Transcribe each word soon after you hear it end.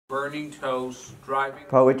Burning toast, driving.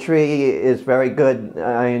 Poetry is very good.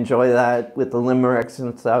 I enjoy that with the limericks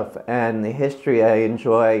and stuff, and the history I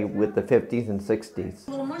enjoy with the 50s and 60s.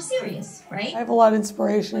 A little more serious, right? I have a lot of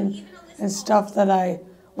inspiration and stuff that I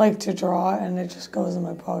like to draw, and it just goes in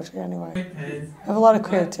my poetry anyway. I have a lot of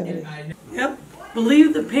creativity. Yep.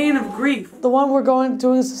 Believe the pain of grief. The one we're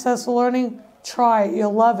doing successful learning, try it.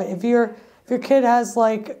 You'll love it. If your kid has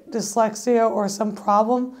like dyslexia or some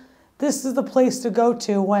problem, this is the place to go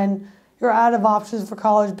to when you're out of options for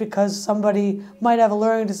college because somebody might have a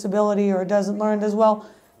learning disability or doesn't learn as well.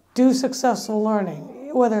 Do successful learning,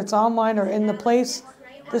 whether it's online or in the place.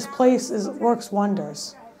 This place works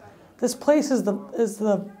wonders. This place is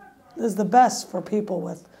the best for people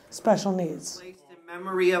with special needs. In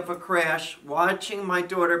memory of a crash, watching my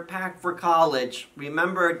daughter pack for college.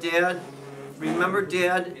 Remember Dad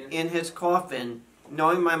in his coffin,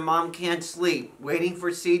 knowing my mom can't sleep, waiting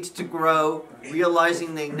for seeds to grow,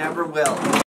 realizing they never will.